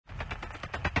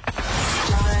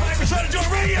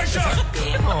radio show.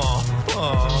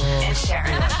 And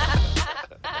Sharyn.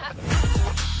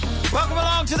 Welcome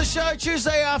along to the show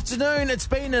Tuesday afternoon. It's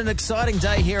been an exciting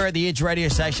day here at the Edge radio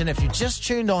station. If you just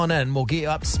tuned on in, we'll get you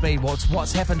up to speed.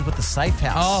 What's happened with the safe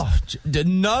house? Oh,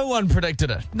 no one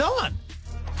predicted it. No one.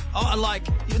 Oh, like,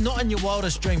 not in your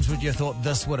wildest dreams would you have thought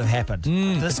this would have happened.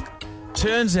 This.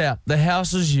 Turns out the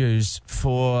house is used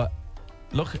for...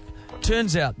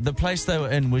 Turns out the place they were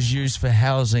in was used for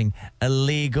housing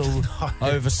illegal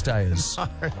overstayers.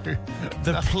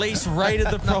 The police raided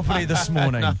the property this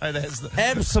morning.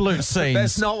 Absolute scenes.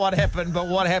 That's not what happened, but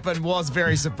what happened was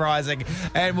very surprising.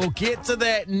 And we'll get to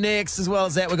that next. As well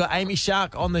as that, we've got Amy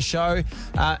Shark on the show,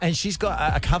 and she's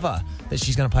got a cover that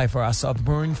she's going to play for us of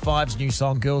Maroon 5's new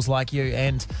song, Girls Like You,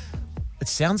 and it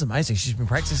sounds amazing. She's been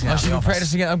practicing it. She's been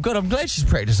practicing it. I'm glad she's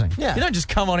practicing. Yeah. You don't just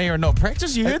come on here and not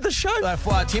practice. You heard the show.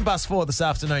 4 this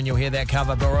afternoon, you'll hear that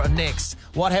cover. But next,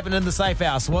 what happened in the safe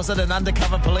house? Was it an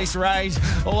undercover police raid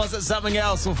or was it something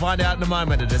else? We'll find out in a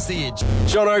moment. It is The Edge.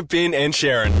 Jono, Ben and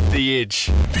Sharyn, The Edge.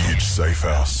 The Edge Safe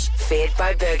House. Fed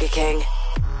by Burger King.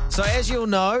 So as you'll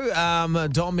know,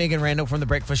 Don, Megan Randall from The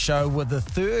Breakfast Show were the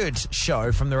third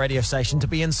show from the radio station to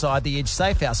be inside the Edge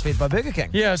Safe House fed by Burger King.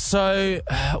 Yeah, so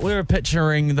we were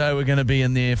picturing they were going to be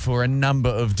in there for a number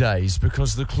of days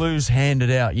because the clues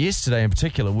handed out yesterday in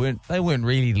particular weren't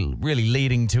really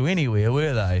leading to anywhere,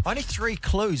 were they? Only 3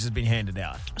 clues had been handed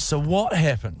out. So what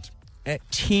happened at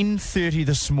 10:30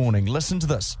 this morning? Listen to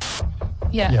this.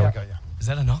 Yeah. Yeah, we go, yeah. Is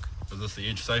that a knock? Is this the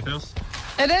Edge Safe House?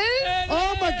 It is.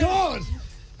 Oh my God!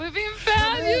 We've been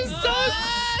found. You're so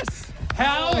nice.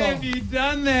 How have you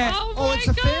done that? Oh, Oh, my it's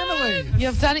a God. family.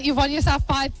 You've done it. You've won yourself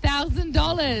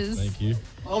 $5,000. Thank you.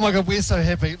 Oh my God, we're so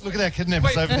happy. Look at our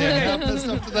kidnappers over there. How pissed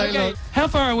off today, look. How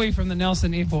far are we from the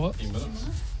Nelson Airport? 10 minutes.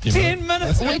 10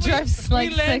 minutes. We drove like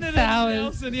we landed 6 in hours.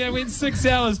 Nelson. Yeah, we went 6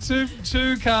 hours.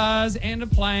 Two cars and a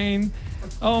plane.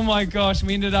 Oh my gosh,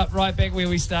 we ended up right back where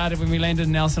we started when we landed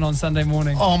in Nelson on Sunday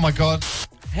morning. Oh my God.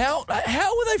 How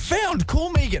were they found? Call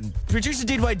Megan. Producer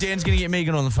Deadweight Dan's going to get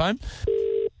Megan on the phone.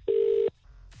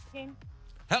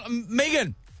 Hello,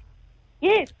 Megan.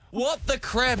 Yes, What the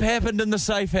crap happened in the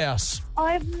safe house?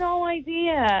 I have no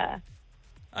idea.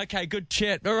 Okay, good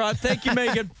chat. All right, thank you,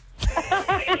 Megan.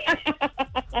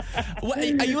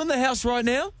 Are you in the house right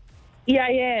now? Yeah,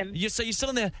 I am. So you're still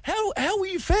in there. How were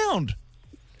you found?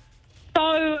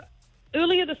 So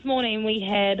earlier this morning, we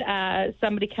had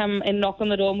somebody come and knock on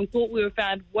the door, and we thought we were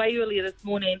found way earlier this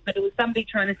morning, but it was somebody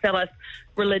trying to sell us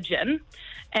religion.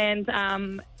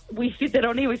 And we said that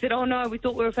on here. We said, oh, no, we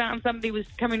thought we were found. Somebody was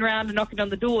coming around and knocking on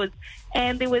the doors.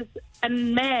 And there was a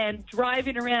man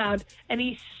driving around, and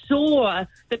he saw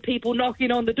the people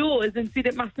knocking on the doors and said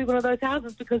it must be one of those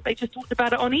houses because they just talked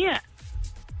about it on here.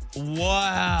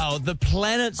 Wow, the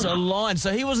planets aligned.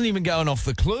 So he wasn't even going off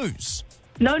the clues.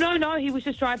 No. He was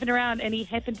just driving around, and he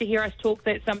happened to hear us talk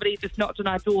that somebody just knocked on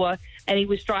our door, and he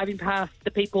was driving past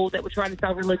the people that were trying to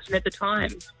sell religion at the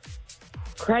time.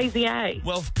 Crazy, eh?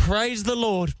 Well, praise the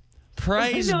Lord.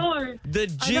 Praise I know.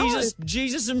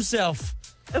 Jesus himself.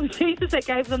 It was Jesus that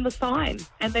gave them the sign,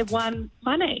 and they won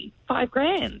money,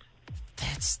 $5,000.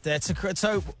 That's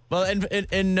so. Well,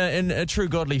 in a true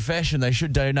godly fashion, they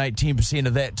should donate 10%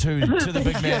 of that to the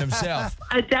big man himself.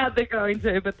 I doubt they're going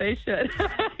to, but they should.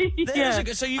 Yeah.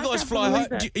 So you I guys can't fly home.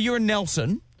 believe it. You're in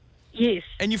Nelson, Yes.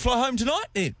 and you fly home tonight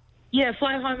then? Yeah,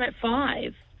 fly home at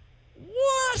 5.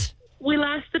 What? We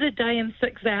lasted a day and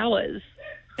 6 hours.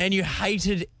 And you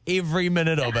hated every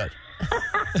minute of it.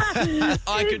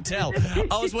 I could tell.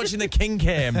 I was watching the King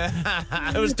Cam.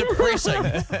 It was depressing.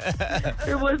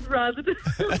 It was rather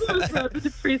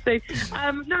depressing.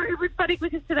 No, it was funny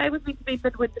because today was meant to be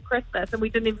midwinter Christmas, and we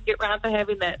didn't even get round to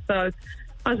having that, so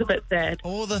I was a bit sad.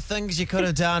 All the things you could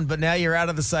have done, but now you're out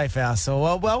of the safe house.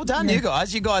 So well done, you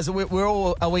guys. You guys, we're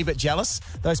all a wee bit jealous.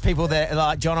 Those people that,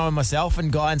 like Jono and myself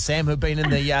and Guy and Sam, who've been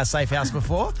in the safe house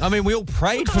before. I mean, we all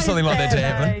prayed for something like that to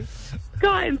happen.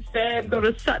 Guy and Sam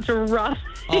got such a rough.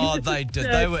 Oh, they did.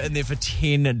 They were in there for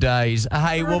 10 days.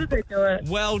 Hey, How did they do it?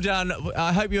 well done.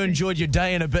 I hope you enjoyed your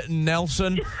day and a bit in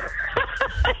Nelson.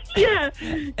 Yeah,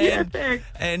 And,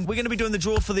 and we're going to be doing the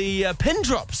draw for the pin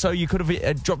drop. So you could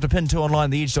have dropped a pin to online,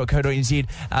 theedge.co.nz.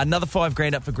 Another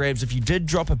 $5,000 up for grabs. If you did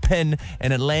drop a pin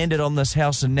and it landed on this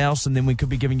house in Nelson, then we could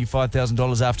be giving you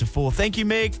 $5,000 after 4. Thank you,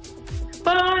 Meg.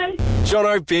 Bye.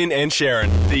 Jono, Ben and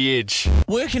Sharyn, The Edge.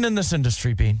 Working in this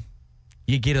industry, Ben,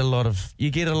 you get a lot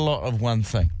of one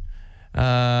thing.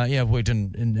 I've worked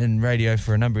in radio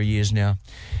for a number of years now,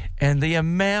 and the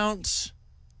amount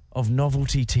of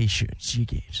novelty T-shirts you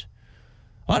get.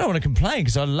 I don't want to complain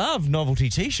because I love novelty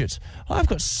T-shirts. I've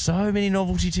got so many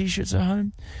novelty T-shirts at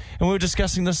home. And we were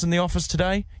discussing this in the office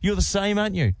today. You're the same,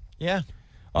 aren't you? Yeah.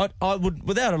 I would,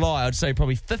 without a lie, I'd say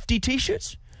probably 50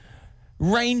 T-shirts,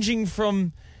 ranging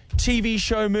from TV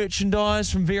show merchandise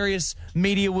from various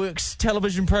MediaWorks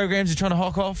television programs you're trying to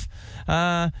hock off,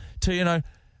 to,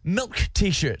 milk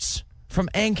T-shirts from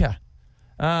Anchor.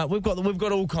 We've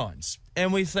got all kinds.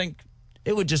 And we think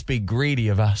it would just be greedy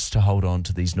of us to hold on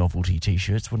to these novelty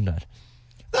T-shirts, wouldn't it?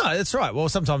 No, that's right. Well,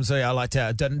 sometimes I like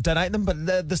to donate them, but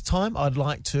this time I'd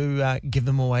like to give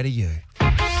them away to you.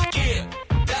 Get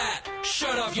that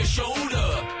shirt off your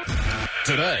shoulder.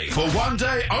 Today, for one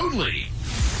day only,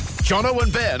 Jono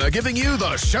and Ben are giving you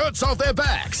the shirts off their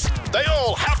backs. They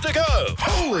all have to go.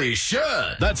 Holy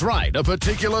shit. That's right, a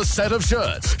particular set of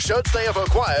shirts. Shirts they have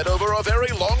acquired over a very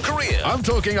long career. I'm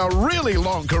talking a really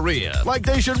long career. Like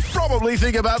they should probably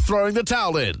think about throwing the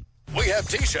towel in. We have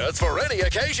T-shirts for any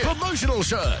occasion. Promotional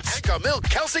shirts. Anchor Milk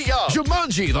Kelsey Young.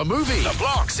 Jumanji the movie. The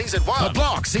Block Season 1. The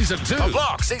Block Season 2. The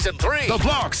Block Season 3. The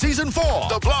Block Season 4.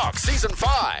 The Block Season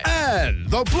 5. And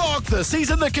The Block the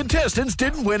season the contestants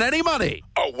didn't win any money.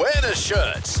 Awareness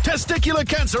shirts. Testicular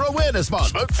Cancer Awareness Month.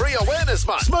 Smoke-Free Awareness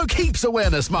Month. Smoke Heaps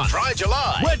Awareness Month. Dry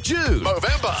July. Wet June.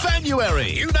 November.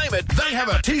 January. You name it, they have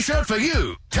a T-shirt for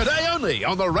you. Today only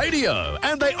on the radio.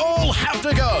 And they all have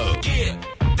to go. Get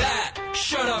that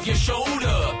shirt off your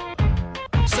shoulder.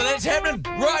 So that's happening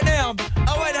right now.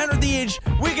 0800 The Edge.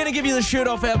 We're going to give you the shirt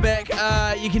off our back.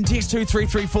 You can text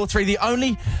 23343. The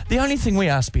only thing we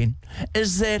ask, Ben,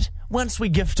 is that once we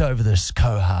gift over this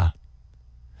Koha,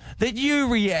 that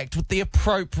you react with the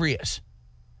appropriate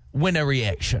winner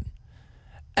reaction.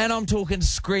 And I'm talking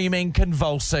screaming,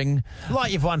 convulsing.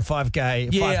 Like you've won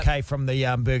 5K from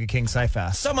the Burger King Safe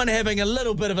House. Someone having a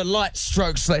little bit of a light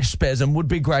stroke/spasm would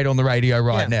be great on the radio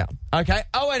right now. Okay,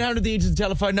 0800 The Edge is the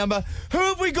telephone number. Who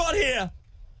have we got here?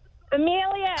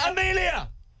 Amelia!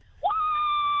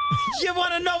 You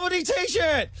won a novelty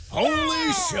T-shirt.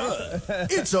 Holy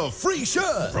shit. It's a free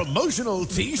shirt. Promotional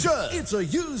T-shirt. It's a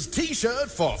used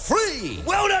T-shirt for free.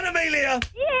 Well done, Amelia!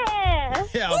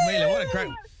 Yeah, Amelia,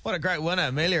 what a great winner,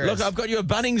 Amelia is. Look, I've got you a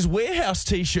Bunnings Warehouse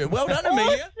T-shirt. Well done,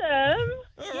 Amelia. Awesome.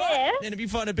 All right. And if you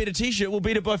find a better T-shirt, we'll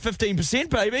beat it by 15%,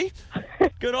 baby.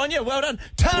 Good on you. Well done.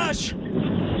 Tash!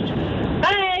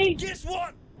 Hey. Guess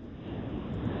what?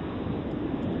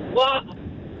 What?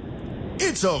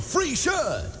 It's a free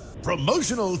shirt.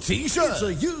 Promotional T-shirt. It's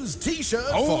a used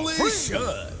T-shirt for free.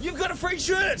 Shirt. You've got a free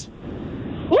shirt.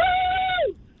 Woo!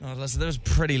 Oh, listen, that was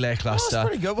pretty lackluster. That's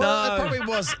pretty good. Well, it probably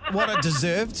was what it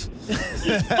deserved.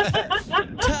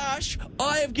 Tash,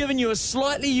 I have given you a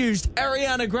slightly used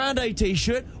Ariana Grande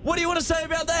T-shirt. What do you want to say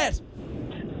about that?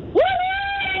 Woo!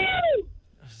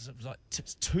 It's like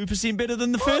 2% better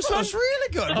than the first one. That's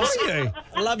really good. What are you?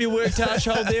 I love your work, Tash.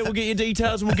 Hold there. We'll get your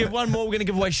details and we'll give one more. We're going to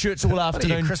give away shirts all What are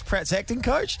afternoon. you, Chris Pratt's acting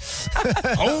coach?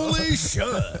 Holy shit.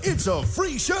 It's a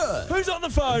free shirt. Who's on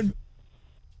the phone?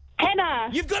 Hannah.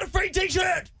 You've got a free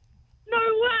T-shirt. No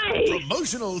way.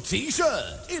 Promotional T-shirt.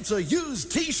 It's a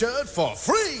used T-shirt for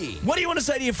free. What do you want to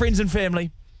say to your friends and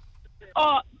family?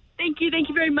 Oh, thank you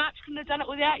very much. Couldn't have done it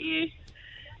without you.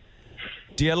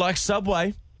 Do you like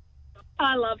Subway?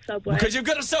 I love Subway. Because you've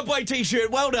got a Subway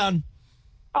T-shirt. Well done.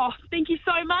 Oh, thank you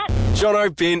so much.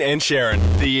 Jono, Ben and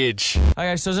Sharyn, The Edge.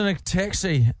 Okay, so I was in a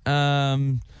taxi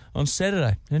on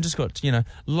Saturday and just got,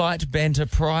 light banter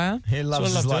prior. He loves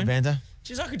That's his what I love light doing. banter.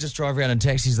 Jeez, I could just drive around in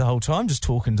taxis the whole time, just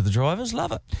talking to the drivers.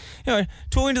 Love it.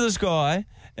 Talking to this guy,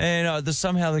 and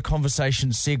somehow the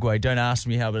conversation segued. Don't ask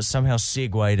me how, but it somehow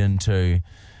segued into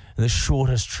the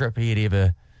shortest trip he had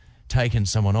ever taken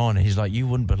someone on. And he's like, you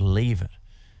wouldn't believe it.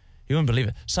 You wouldn't believe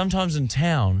it. Sometimes in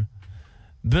town,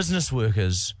 business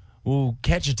workers will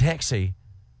catch a taxi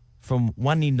from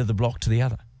one end of the block to the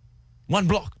other. One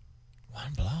block.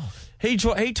 One block. He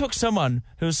took someone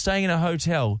who was staying in a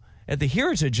hotel at the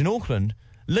Heritage in Auckland,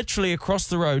 literally across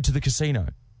the road to the casino.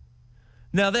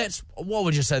 Now that's, what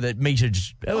would you say that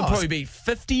meterage? It would probably be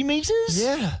 50 metres?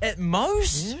 Yeah. At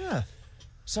most? Yeah.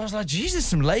 So I was like, geez, there's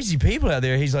some lazy people out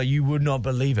there. He's like, you would not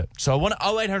believe it. So I want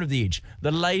 0800 The Edge,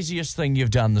 the laziest thing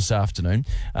you've done this afternoon.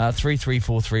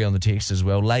 3343 on the text as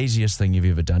well. Laziest thing you've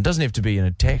ever done. Doesn't have to be in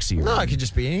a taxi. No, it could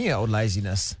just be any old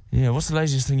laziness. Yeah, what's the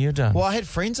laziest thing you've done? Well, I had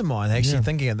friends of mine actually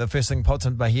thinking it. The first thing popped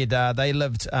into my head, they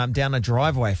lived down a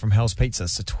driveway from Hell's Pizza,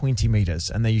 so 20 metres,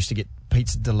 and they used to get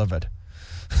pizza delivered.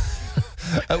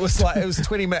 It was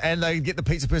 20 minutes, and they'd get the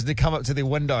pizza person to come up to their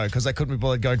window because they couldn't be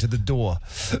bothered going to the door.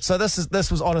 So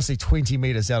this was honestly 20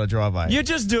 metres down a driveway. You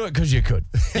just do it because you could.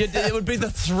 It would be the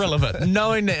thrill of it,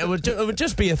 knowing that it would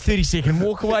just be a 30-second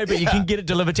walk away, but you can get it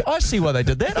delivered to you. I see why they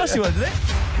did that.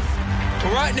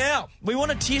 Well, right now, we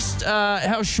want to test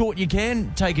how short you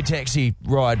can take a taxi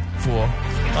ride for.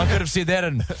 I could have said that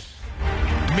in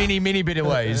many, many better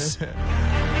ways.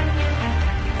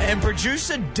 And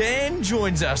producer Dan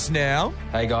joins us now.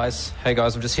 Hey guys,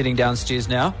 I'm just heading downstairs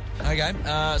now. Okay,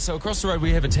 so across the road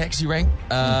we have a taxi rank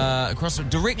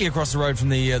directly across the road from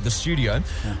the studio.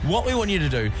 What we want you to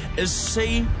do is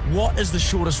see what is the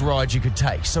shortest ride you could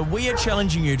take. So we are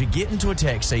challenging you to get into a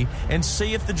taxi and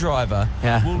see if the driver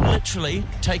will literally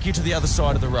take you to the other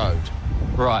side of the road.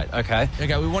 Right, okay.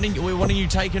 Okay, we're wanting you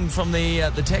taken from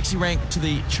the taxi rank to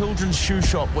the children's shoe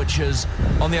shop, which is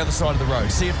on the other side of the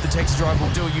road. See if the taxi driver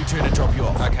will do a U-turn and drop you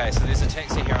off. Okay, so there's a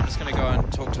taxi here. I'm just going to go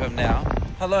and talk to him now.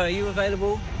 Hello, are you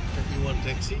available? You want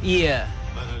taxi? Yeah.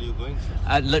 Where are you going?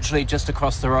 Literally just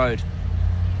across the road.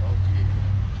 Okay.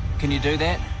 Can you do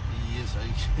that? Yes, I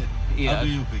can. Yeah. How do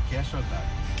you pay, cash or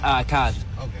card? Card.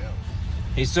 Okay.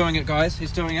 He's doing it, guys.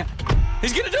 He's doing it.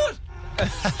 He's going to do it!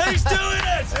 He's doing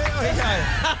it!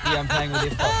 Yeah, I'm paying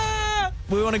with F-Bob.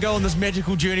 We want to go on this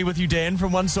magical journey with you, Dan,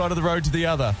 from one side of the road to the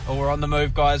other. Oh, we're on the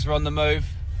move, guys. We're on the move.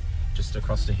 Just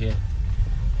across to here.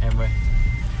 And we're...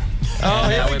 Oh,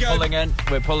 here we we're go. pulling in.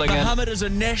 We're pulling in. Muhammad is a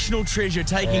national treasure,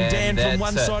 taking And Dan from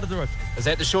one that's it. side of the road. Is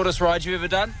that the shortest ride you've ever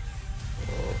done?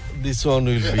 This one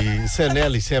will be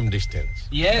nearly same distance.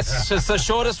 Yes, it's the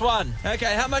shortest one.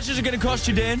 Okay, how much is it going to cost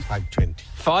you, Dan? $5.20.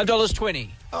 $5.20.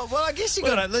 Oh, well, I guess you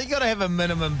got to have a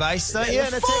minimum base, don't you? In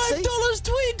a taxi?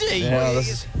 $5.20. Yeah,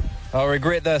 I'll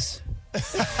regret this.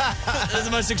 This is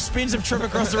the most expensive trip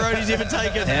across the road he's ever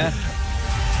taken. Yeah.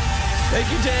 Thank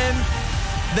you, Dan.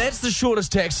 That's the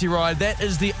shortest taxi ride. That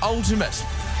is the ultimate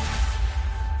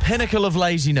pinnacle of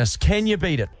laziness. Can you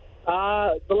beat it?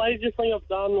 The laziest thing I've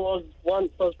done was once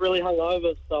I was really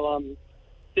hungover, so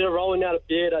instead of rolling out of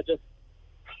bed, I just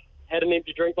had an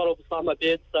empty drink bottle beside my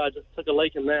bed, so I just took a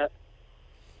leak in that.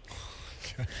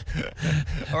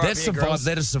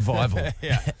 That is survival.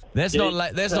 That's not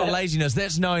laziness.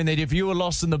 That's knowing that if you were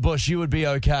lost in the bush, you would be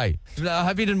okay. I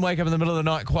hope you didn't wake up in the middle of the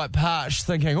night quite parched,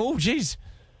 thinking, "Oh, geez."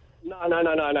 No. It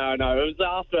was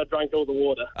after I drank all the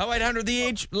water. 0800 The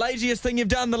Edge, laziest thing you've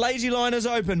done. The lazy line is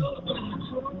open.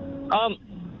 I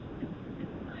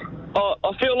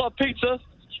feel like pizza,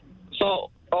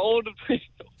 so I ordered pizza.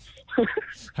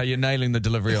 Hey, you're nailing the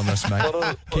delivery on this, mate.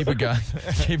 Keep it going.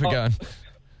 Keep it going.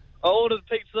 I ordered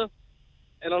pizza,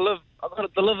 and I got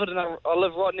it delivered, and I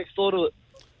live right next door to it.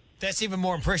 That's even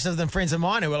more impressive than friends of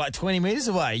mine who are like 20 metres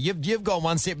away. You've gone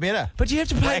one step better. But you have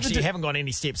to pay. Actually, you haven't gone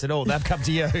any steps at all. They've come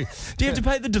to you. Do you have to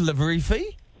pay the delivery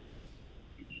fee?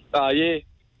 Yeah.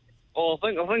 Oh, I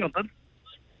think I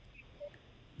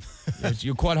did.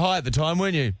 You're quite high at the time,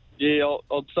 weren't you? Yeah,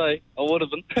 I'd say I would have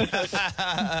been.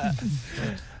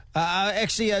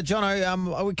 Actually,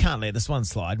 Jono, we can't let this one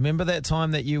slide. Remember that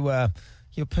time that you were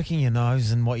picking your nose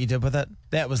and what you did with it?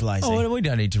 That was lazy. Oh, we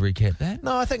don't need to recap that.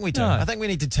 No, I think we do. No. I think we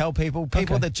need to tell people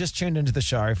that just tuned into the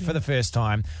show for the first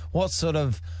time, what sort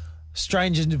of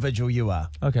strange individual you are.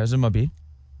 Okay, I was in my bed,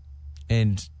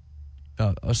 and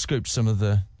I scooped some of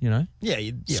the,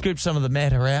 scooped some of the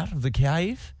matter out of the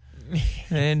cave,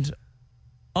 and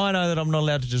I know that I'm not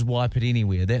allowed to just wipe it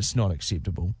anywhere. That's not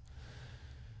acceptable.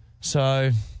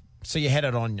 So you had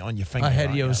it on your finger. I had.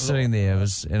 right? I was sitting there,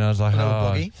 and I was like,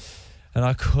 boogie. And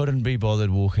I couldn't be bothered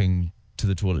walking to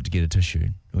the toilet to get a tissue,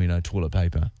 or, toilet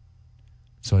paper.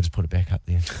 So I just put it back up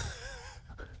there.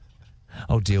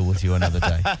 I'll deal with you another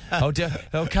day. I'll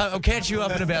catch you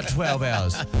up in about 12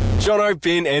 hours. Jono,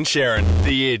 Ben and Sharyn,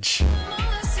 The Edge.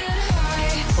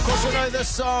 Of course, you know this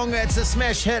song. It's a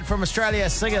smash hit from Australia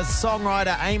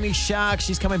singer-songwriter Amy Shark.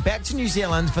 She's coming back to New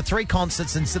Zealand for 3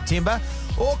 concerts in September.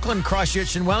 Auckland,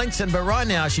 Christchurch and Wellington. But right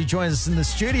now, she joins us in the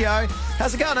studio.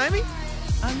 How's it going, Amy?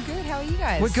 I'm good. How are you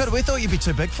guys? We're good. We thought you'd be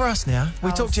too big for us now.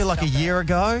 We talked to you like a year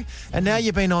ago, and now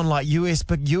you've been on like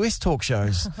big US talk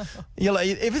shows. You're like,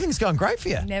 everything's going great for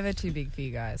you. Never too big for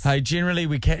you guys. Hey, generally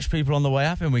we catch people on the way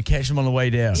up and we catch them on the way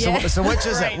down. Yeah. So which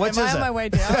is it? Which Am is I on it? my way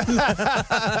down?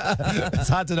 It's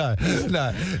hard to know.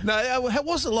 No. How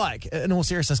was it like, in all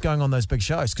seriousness, going on those big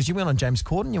shows? Because you went on James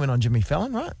Corden, you went on Jimmy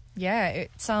Fallon, right? Yeah,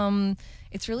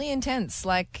 it's really intense.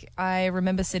 Like, I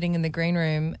remember sitting in the green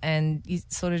room and you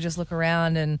sort of just look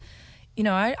around and,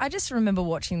 I just remember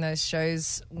watching those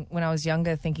shows when I was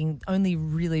younger thinking only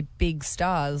really big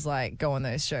stars, like, go on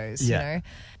those shows,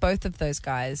 Both of those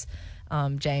guys,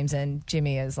 James and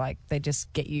Jimmy, is like, they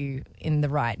just get you in the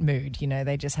right mood,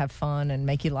 They just have fun and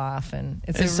make you laugh, and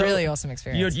it's a really awesome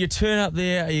experience. You turn up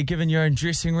there, are you given your own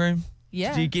dressing room?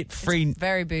 Yeah. Do you get free... It's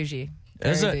very bougie.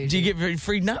 Is Very it? bougie. Do you get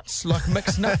free nuts, like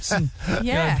mixed nuts? And,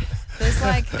 Yeah.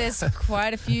 There's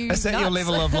quite a few. Is that your nuts.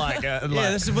 level of like? Yeah,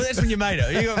 that's when you made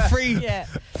it. You got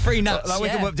free nuts. Like we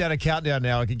can whip down a countdown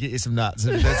now. I can get you some nuts.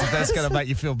 If that's going to make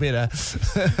you feel better.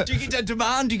 Do you get to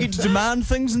demand? Do you get to demand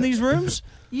things in these rooms?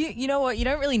 You know what? You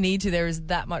don't really need to. There is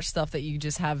that much stuff that you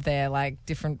just have there, like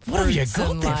different What have you fruits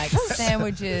got and there? like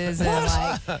sandwiches and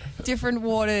like different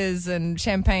waters and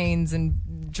champagnes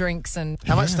and drinks and.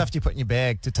 How much stuff do you put in your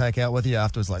bag to take out with you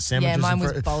afterwards? Like sandwiches. Yeah, mine and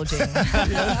was fruit? bulging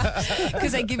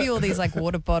because they give you all these like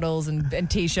water bottles and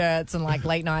t-shirts and like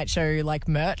late night show like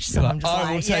merch. So I'm just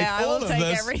I will take I all will of take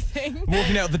this. everything.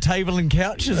 Walking out the table and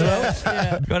couch as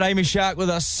well. Got Amy Shark with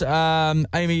us.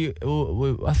 Amy,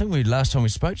 I think last time we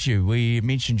spoke to you, we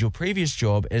mentioned your previous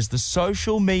job as the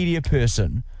social media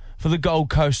person for the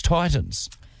Gold Coast Titans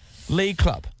League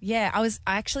Club. Yeah, I was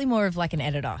actually more of like an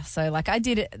editor. So like I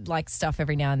did like stuff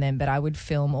every now and then, but I would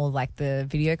film all like the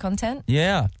video content.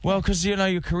 Yeah. Well, because,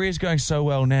 your career's going so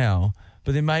well now,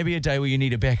 but there may be a day where you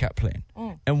need a backup plan.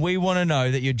 And we want to know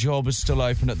that your job is still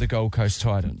open at the Gold Coast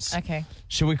Titans. Okay.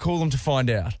 Should we call them to find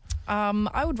out?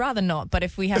 I would rather not, but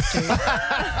if we have to.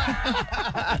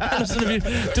 Listen,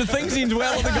 do things end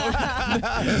well at the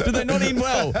Gold? Do they not end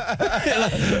well?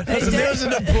 Listen, there's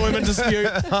an employment dispute.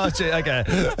 Oh, gee, okay.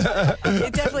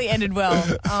 It definitely ended well.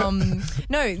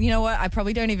 No, you know what? I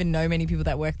probably don't even know many people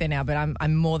that work there now, but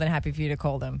I'm more than happy for you to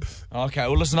call them. Okay,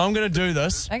 well, listen, I'm going to do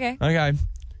this. Okay. Okay.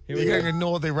 Here we You're go. going to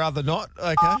ignore the rather not,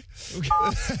 okay?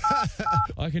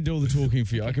 I can do all the talking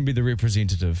for you. I can be the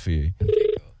representative for you.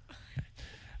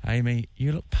 Amy,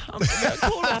 you look pumped about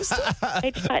calling us.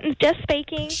 Hey, Titans, just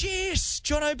speaking. Yes,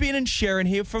 Jono, Ben and Sharyn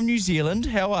here from New Zealand.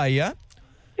 How are you?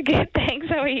 Good, thanks.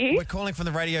 How are you? We're calling from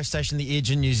the radio station The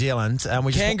Edge in New Zealand.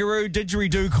 We just Kangaroo,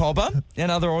 didgeridoo, cobber,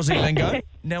 and other Aussie lingo.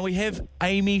 Now we have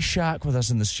Amy Shark with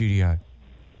us in the studio.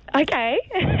 Okay.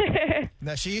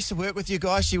 Now, she used to work with you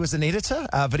guys. She was an editor,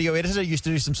 video editor. Used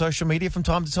to do some social media from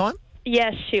time to time.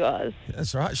 Yes, she was.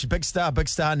 That's right. She's a big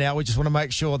star now. We just want to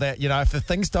make sure that, if the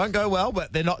things don't go well,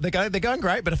 but they're going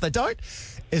great, but if they don't,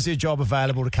 is her job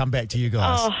available to come back to you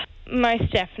guys? Oh,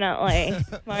 most definitely.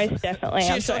 Most definitely.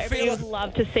 I'm Yes, sure I everybody feel- would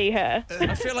love to see her.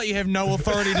 I feel like you have no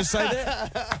authority to say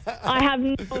that. I have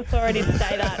no authority to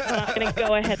say that, but I'm going to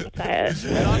go ahead and say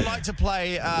it. And I'd like to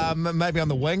play maybe on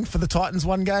the wing for the Titans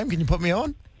one game. Can you put me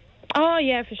on? Oh,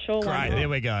 yeah, for sure. Great. There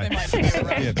we go.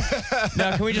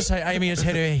 Now, can we just say Amy has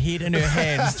had her head in her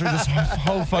hands through this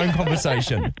whole phone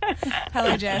conversation?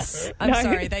 Hello, Jess. I'm No.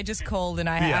 sorry. They just called and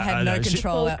I Yeah, had I no know.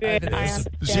 control All good. over I this.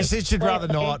 understand. She said she'd rather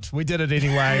not. We did it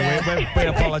anyway. Yeah. We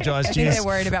apologise, I think Jess. they're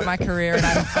worried about my career and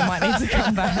I might need to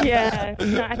come back. Yeah.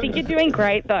 No, I think you're doing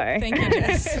great, though. Thank you,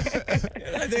 Jess.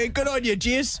 Good on you,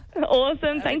 Jess.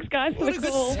 Awesome. Thanks, guys, for the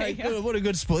call. What a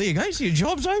good sport. There you go. So your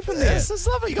job's open there. Yes, it's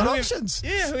lovely. You got options.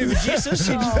 Yeah, whoever Jess is,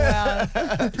 she Oh,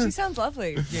 wow. She sounds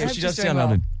lovely. Yeah, I hope she she's does doing sound well.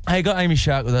 lovely. Hey, got Amy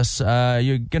Shark with us.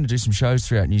 You're going to do some shows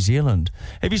throughout New Zealand.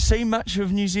 Have you seen much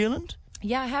of New Zealand?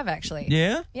 Yeah, I have actually.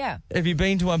 Yeah? Yeah. Have you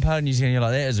been to one part of New Zealand, you're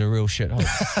like, that is a real shithole?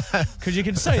 Because you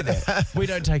can say that. We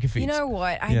don't take offence. You know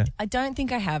what? Yeah. I don't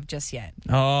think I have just yet.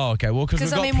 Oh, okay. Well, because we've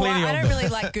Because got plenty I of don't them. really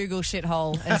like Google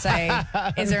shithole and say,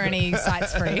 is there any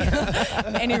sites free?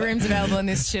 Any rooms available in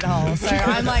this shithole? So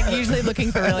I'm like usually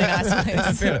looking for really nice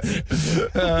places.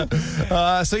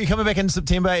 So you're coming back in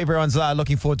September. Everyone's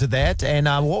looking forward to that. And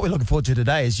what we're looking forward to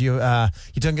today is you're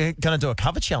going to do a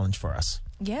cover challenge for us.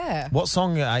 Yeah. What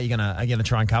song are you gonna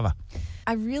try and cover?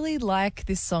 I really like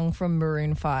this song from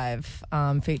Maroon 5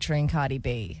 featuring Cardi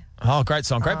B. Oh, great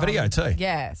song. Great video too.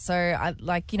 Yeah, so I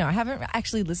I haven't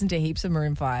actually listened to heaps of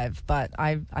Maroon 5, but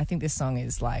I think this song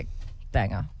is like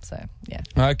banger. So, yeah.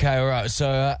 Okay, all right.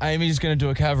 So Amy's going to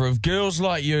do a cover of Girls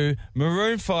Like You,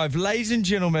 Maroon 5. Ladies and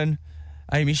gentlemen,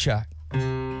 Amy Shark.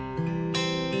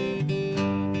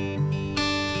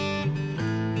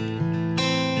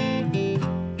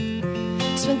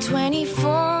 Spent 24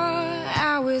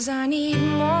 hours, I need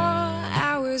more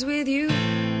hours with you.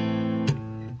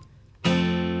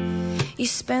 You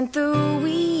spent the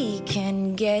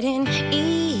weekend getting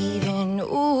even,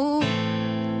 ooh.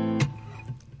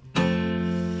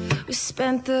 We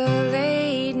spent the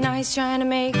late nights trying to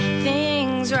make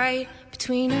things right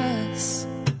between us.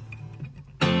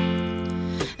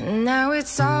 And now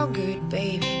it's all good,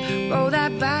 baby. Roll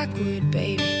that backward,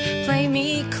 baby. Play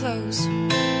me close.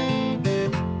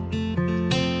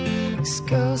 'Cause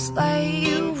girls like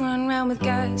you run around with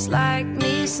guys like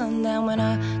me. Sundown when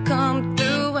I come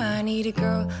through, I need a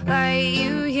girl like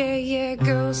you, yeah, yeah.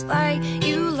 Girls like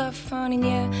you love fun and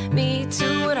yeah, me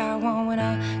too. What I want when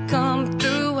I come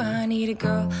through, I need a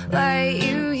girl like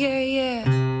you, yeah, yeah.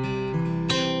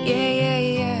 Yeah, yeah,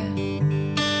 yeah.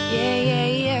 Yeah, yeah,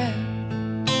 yeah.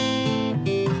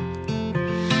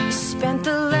 Spent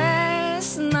the last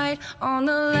night on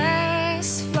the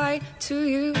last flight to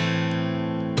you.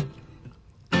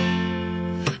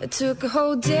 I took a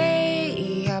whole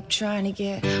day up trying to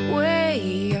get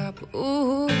way up.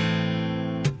 Ooh.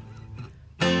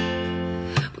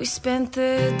 We spent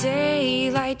the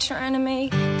daylight trying to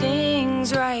make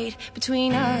things right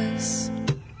between us.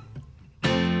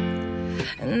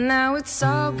 And now it's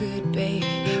all good, baby.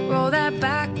 Roll that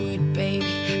backward,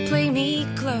 baby. Play me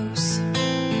close.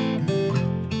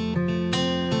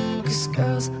 'Cause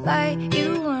girls like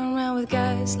you run around with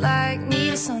guys like me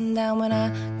to sundown. When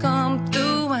I come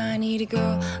through, I need a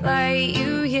girl like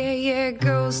you, yeah, yeah.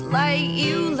 Girls like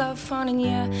you love fun, and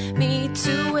yeah, me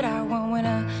too. What I want when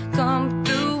I come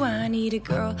through, I need a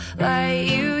girl like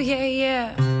you, yeah,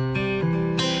 yeah.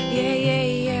 Yeah, yeah,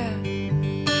 yeah.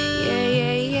 Yeah,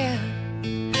 yeah, yeah.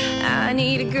 I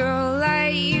need a girl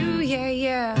like you, yeah,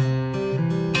 yeah.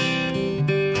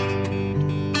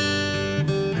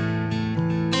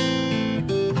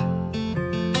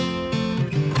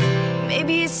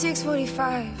 Maybe it's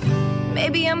 6:45.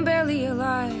 Maybe I'm barely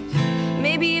alive.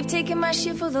 Maybe you've taken my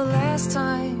shit for the last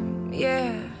time,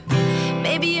 yeah.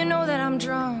 Maybe you know that I'm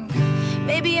drunk.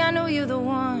 Maybe I know you're the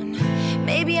one.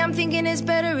 Maybe I'm thinking it's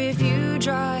better if you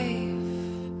drive.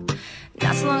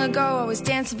 Not so long ago, I was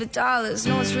dancing for dollars.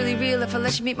 No, it's really real if I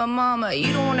let you meet my mama.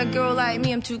 You don't want a girl like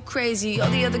me, I'm too crazy. All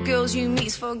the other girls you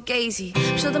meet's for gazy.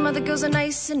 I'm sure them other girls are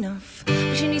nice enough,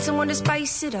 but you need someone to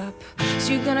spice it up.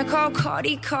 So you're gonna call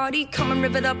Cardi, Cardi, come and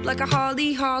rip it up like a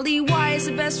Harley, Harley. Why is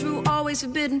the best rule always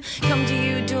forbidden? Come to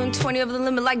you doing 20 over the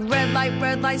limit like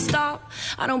red light, stop.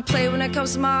 I don't play when it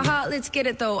comes to my heart, let's get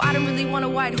it though. I don't really want a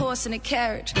white horse in a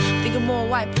carriage. Think of more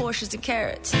white Porsches and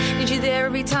carrots. Need you there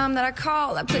every time that I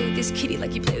call. I play with this kitty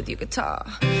like you play with your guitar.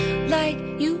 Like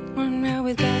you run around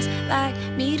with guys like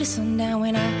me to sundown.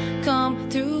 When I come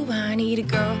through, I need a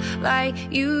girl like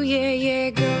you, yeah, yeah.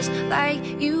 Girls like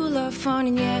you love fun,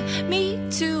 and yeah, me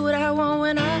too. What I want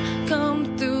when I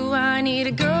come through, I need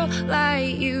a girl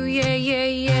like you, yeah, yeah,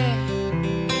 yeah.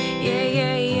 Yeah,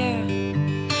 yeah, yeah.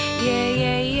 Yeah,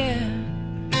 yeah,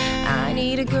 yeah. I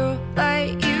need a girl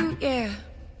like you, yeah.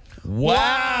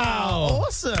 Wow.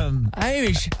 Awesome.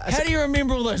 Hamish, how do you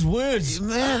remember all those words?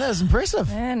 Man, that was impressive.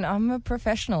 Man, I'm a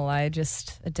professional. I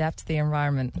just adapt to the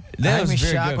environment. That was Amy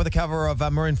very Shark good. with a cover of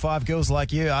Maroon 5, Girls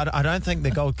Like You. I don't think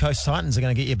the Gold Coast Titans are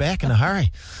going to get you back in a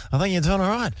hurry. I think you're doing all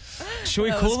right. Should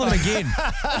we call them again?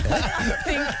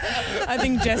 I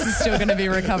think Jess is still going to be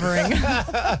recovering.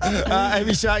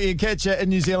 Amy Shark, you can catch her in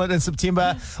New Zealand in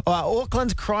September.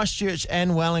 Auckland, Christchurch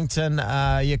and Wellington.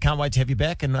 You can't wait to have you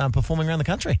back and performing around the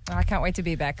country. I can't wait to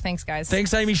be back. Thanks, guys.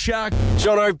 Thanks, Amy Shark.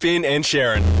 Jono, Ben and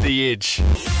Sharyn, The Edge.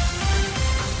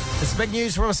 It's big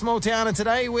news from a small town, and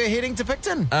today we're heading to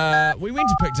Picton. We went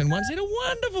to Picton once, had a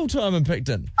wonderful time in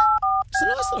Picton. It's a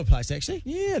nice little place, actually.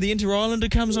 Yeah, the Inter-Islander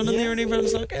comes on in there and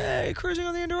everyone's like, hey, cruising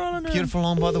on the Inter-Islander. Beautiful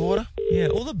on by the water. Yeah,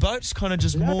 all the boats kind of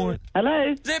just more...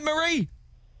 Hello? Is that Marie?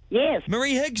 Yes.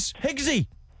 Marie Higgsy.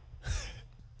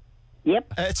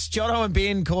 Yep. It's Jono and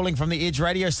Ben calling from the Edge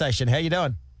radio station. How you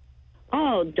doing?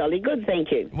 Oh, jolly good,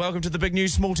 thank you. Welcome to the big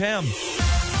news small town.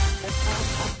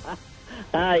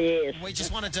 Ah, yes. We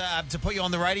just wanted to put you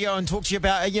on the radio and talk to you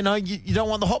about, you don't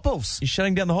want the hot pools. You're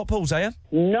shutting down the hot pools, are you?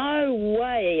 No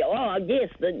way. Oh, yes,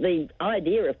 the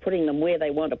idea of putting them where they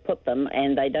want to put them,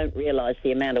 and they don't realise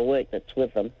the amount of work that's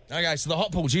with them. Okay, so the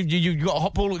hot pools. You got a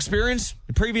hot pool experience?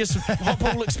 The previous hot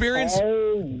pool experience?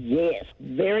 Oh, yes,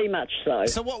 very much so.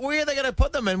 So where are they going to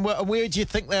put them, and where do you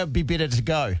think they would be better to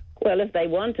go? Well, if they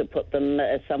want to put them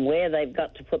somewhere, they've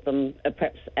got to put them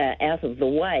perhaps out of the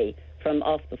way from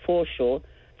off the foreshore.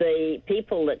 The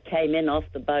people that came in off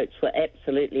the boats were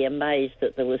absolutely amazed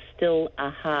that there was still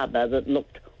a harbour that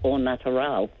looked au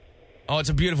natural. Oh, it's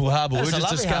a beautiful harbour. We were just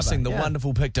discussing the harbour, yeah.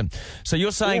 wonderful Picton. So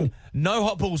you're saying no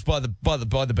hot pools by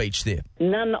the beach there?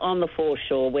 None on the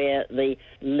foreshore where leave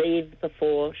the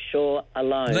foreshore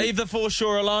alone. Leave the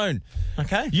foreshore alone.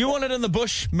 Okay. You want it in the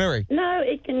bush, Mary? No,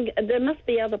 there must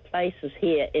be other places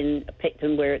here in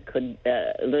Picton where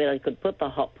where they could put the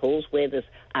hot pools where there's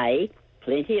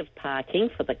plenty of parking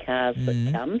for the cars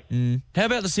that come. How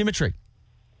about the cemetery?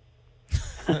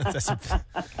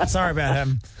 Sorry about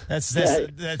him. That's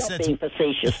being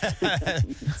facetious.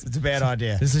 It's a bad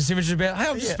idea. Is the cemetery about? Hey,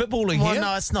 I'm spitballing here.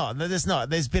 No, it's not. There's not.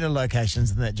 There's better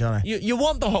locations than that, Johnny. You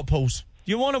want the hot pools?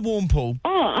 You want a warm pool?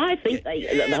 Oh, I think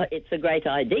it's a great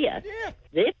idea. Yeah.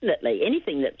 Definitely.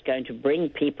 Anything that's going to bring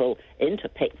people into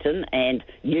Picton and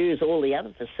use all the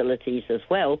other facilities as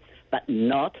well, but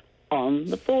not on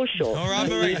the foreshore. All right,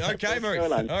 Marie. Okay, Marie. All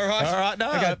right.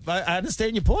 No, okay. I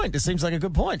understand your point. It seems like a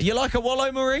good point. You like a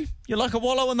wallow, Marie? You like a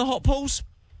wallow in the hot pools?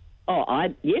 Oh,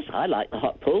 yes, I like the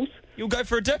hot pools. You'll go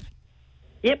for a dip?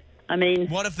 Yep. I mean,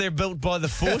 what if they're built by the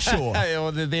foreshore?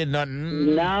 Or they're not.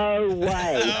 No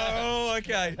way. Oh,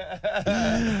 okay.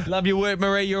 Love your work,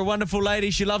 Marie. You're a wonderful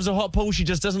lady. She loves a hot pool. She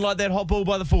just doesn't like that hot pool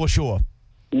by the foreshore.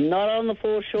 Not on the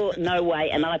foreshore, no way.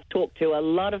 And I've talked to a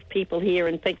lot of people here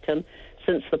in Picton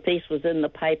since the piece was in the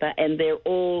paper, and they're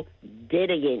all dead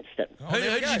against it. Who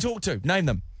did you talk to? Name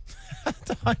them.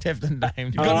 I'd have to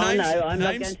name them. No, I'm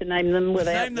not going to name them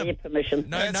without their permission.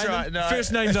 No, That's name right. them. No.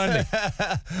 First names only.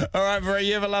 All right, Marie,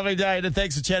 you have a lovely day, and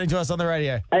thanks for chatting to us on the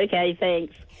radio. Okay,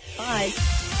 thanks. Bye.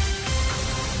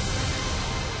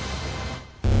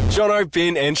 Jono,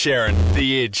 Ben and Sharyn,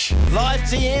 The Edge. Live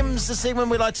DMs, the segment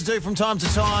we like to do from time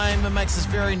to time. It makes us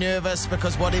very nervous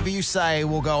because whatever you say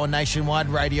will go on nationwide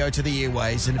radio to the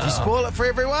airways. And if you spoil it for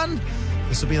everyone,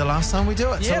 this will be the last time we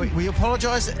do it. Yeah. So we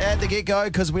apologise at the get-go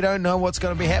because we don't know what's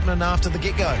going to be happening after the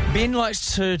get-go. Ben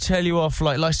likes to tell you off,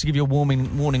 likes to give you a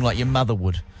warning like your mother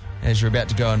would as you're about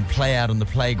to go and play out on the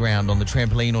playground on the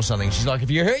trampoline or something. She's like,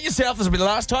 if you hurt yourself, this will be the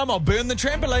last time I'll burn the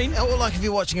trampoline. Or like if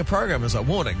you're watching a program, it's like,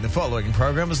 warning, the following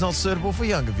program is not suitable for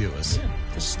younger viewers. Yeah.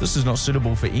 This is not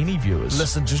suitable for any viewers.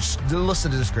 Listen to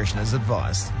discretion as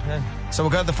advised. Okay. So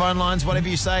we'll go to the phone lines. Whatever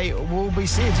you say will be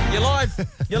said. You're live.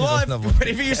 You're live.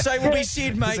 Whatever you say will be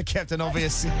said, It's a mate. Captain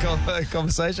Obvious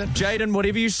conversation. Jaden,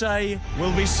 whatever you say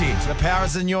will be said. The power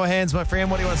is in your hands, my friend.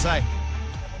 What do you want to say?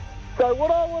 So what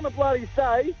I want to bloody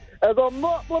say is I'm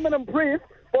not blooming impressed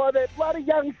by that bloody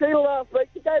young Sheila last week.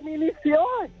 She gave me an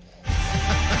STI.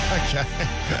 Okay.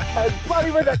 It's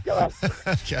bloody ridiculous.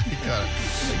 Okay, got it.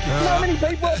 You know how many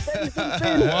people have been since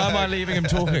then? Why am I leaving him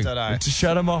talking? Don't know. To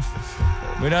shut him off.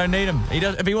 We don't need him.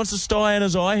 If he wants a sty in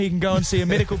his eye, he can go and see a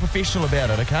medical professional about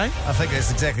it, okay? I think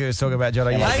that's exactly what he was talking about,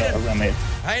 Jono. Yeah.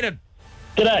 Hayden.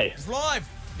 G'day. It's live.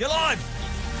 You're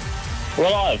live.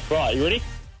 We're live. Right, you ready?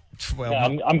 Well,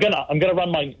 I'm gonna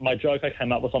run my joke I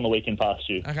came up with on the weekend past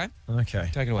you. Okay. Okay.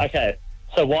 Take it away. Okay.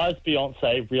 So why is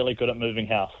Beyonce really good at moving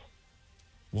house?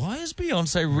 Why is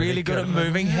Beyonce really good at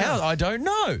moving house? I don't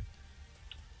know.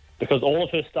 Because all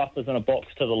of her stuff is in a box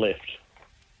to the left.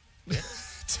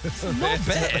 Not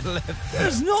bad.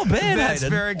 That's not bad, That's Hayden.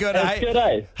 very good. That's good,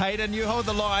 eh? Hayden, you hold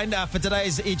the line. For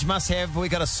today's Edge Must Have, we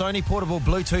got a Sony portable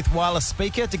Bluetooth wireless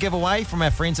speaker to give away from our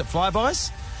friends at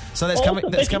Flybys. So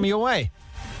that's coming your way.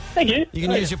 Thank you. You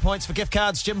can use your points for gift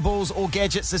cards, gym balls, or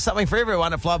gadgets. There's something for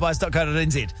everyone at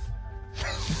flybys.co.nz.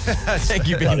 Thank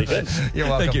you, Ben. You're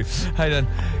welcome. Thank you. Hayden,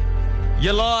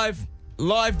 you're live.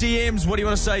 Live DMs. What do you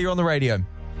want to say? You're on the radio.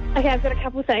 Okay, I've got a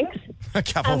couple things. A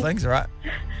couple of things, all right.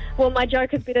 Well, my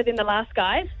joke is better than the last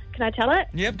guy's. Can I tell it?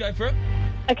 Yep, go for it.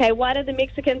 Okay, why did the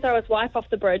Mexican throw his wife off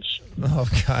the bridge?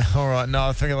 Okay, all right. No,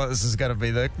 I think like this is going to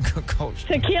be the culture.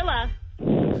 Tequila.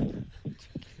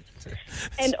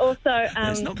 And also,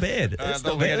 That's not bad. That's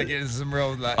not bad. Get some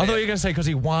real, I thought you were going to say because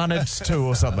he wanted to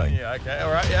or something. Yeah, okay,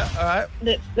 all right, yeah, all right.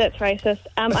 That's racist.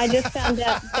 I just found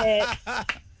out that.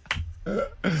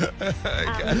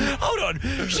 Hold on.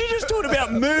 She just talked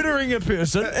about murdering a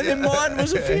person and then mine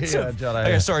was offensive. Yeah, Jono,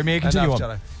 Okay, sorry, Mia, continue Enough,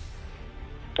 on.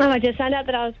 Jono. I just found out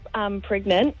that I was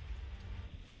pregnant.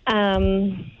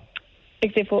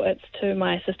 Except for it's to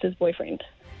my sister's boyfriend.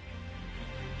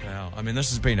 Wow, I mean,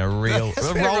 this has been a real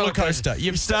It's been a roller roller coaster.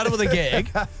 You've started with a gag,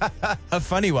 a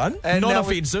funny one, And not now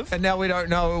offensive. and now we don't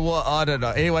know what, I don't know.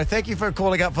 Anyway, thank you for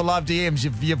calling up for live DMs.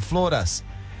 You've floored us.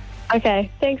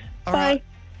 Okay, thanks. All Bye. right.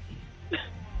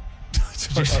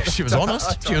 She was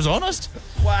honest. She was honest.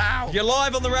 Wow. You're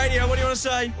live on the radio. What do you want to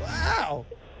say? Wow.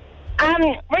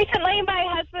 Recently, my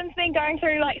husband's been going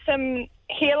through some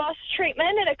hair loss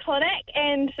treatment at a clinic,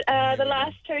 and the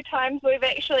last 2 times we've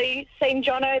actually seen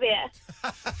Jono there.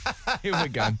 Here we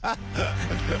go.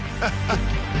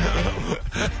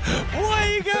 Why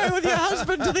are you going with your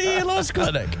husband to the hair loss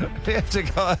clinic? You have to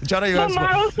go. Johnny For goes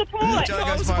moral support.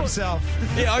 Johnny goes by himself.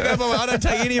 Yeah, I don't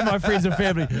take any of my friends and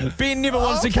family. Ben never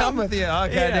wants to come with you.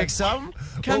 Okay, Yeah. next time.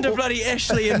 Come to bloody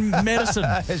Ashley and Madison.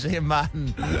 Ashley and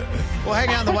Martin. We'll hang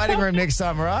out in the waiting room next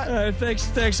time, all right? Thanks.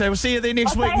 Hey, we'll see you there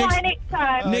next I'll week. say hi next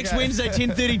time. Next Okay. Wednesday,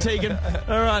 10:30, Tegan.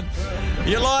 All right.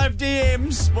 Your live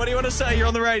DMs. What do you want to say? You're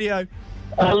on the radio.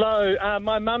 Hello,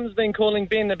 my mum's been calling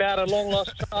Ben about a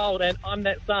long-lost child, and I'm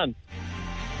that son.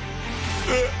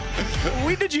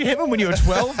 When did you have him? When you were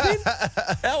 12, Ben?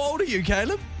 How old are you,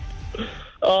 Caleb?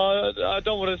 I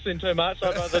don't want to sin too much.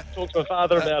 I'd rather talk to my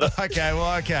father about it. Okay,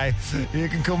 well, okay. You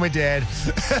can call me Dad.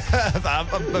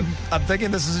 I'm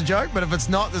thinking this is a joke, but if it's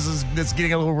not, it's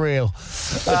getting a little real.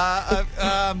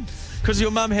 Because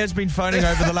your mum has been phoning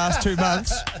over the last 2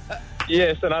 months.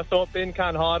 Yes, and I thought Ben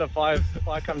can't hide if I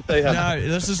come see him. No,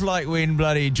 this is like when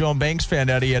bloody John Banks found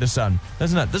out he had a son,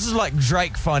 isn't it? This is like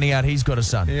Drake finding out he's got a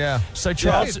son. Yeah. So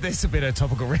Charles, There's a bit of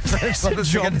topical reference. on this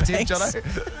John weekend, Banks.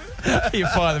 Jono. You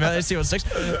fire them out. Let's see what's next.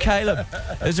 Caleb,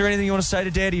 is there anything you want to say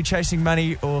to Dad? Are you chasing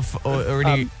money or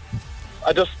any?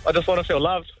 I just want to feel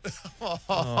loved.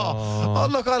 Oh,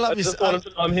 look, I love you. just want to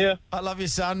know I'm here. I love you,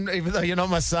 son, even though you're not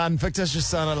my son. Victor's your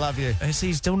son. I love you. Is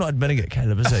he still not admitting it,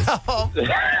 Caleb, is he?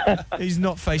 He's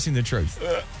not facing the truth.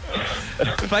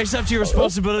 Face up to your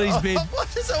responsibilities, Ben.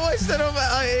 What is always that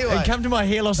about? Anyway. And come to my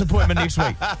hair loss appointment next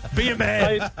week. Be a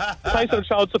man. Pay some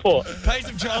child support. Pay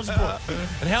some child support.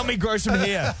 And help me grow some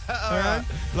hair. All right?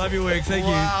 Love your work. Thank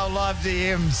you. Wow, live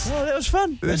DMs. Oh, that was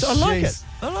fun. I like it.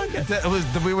 I like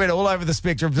it. We went all over the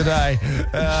spectrum today,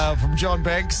 from John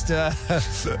Banks to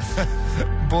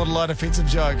borderline offensive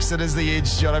jokes. It is The Edge,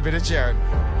 Jono, Ben and Sharyn.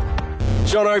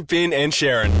 Jono, Ben and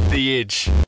Sharyn, The Edge.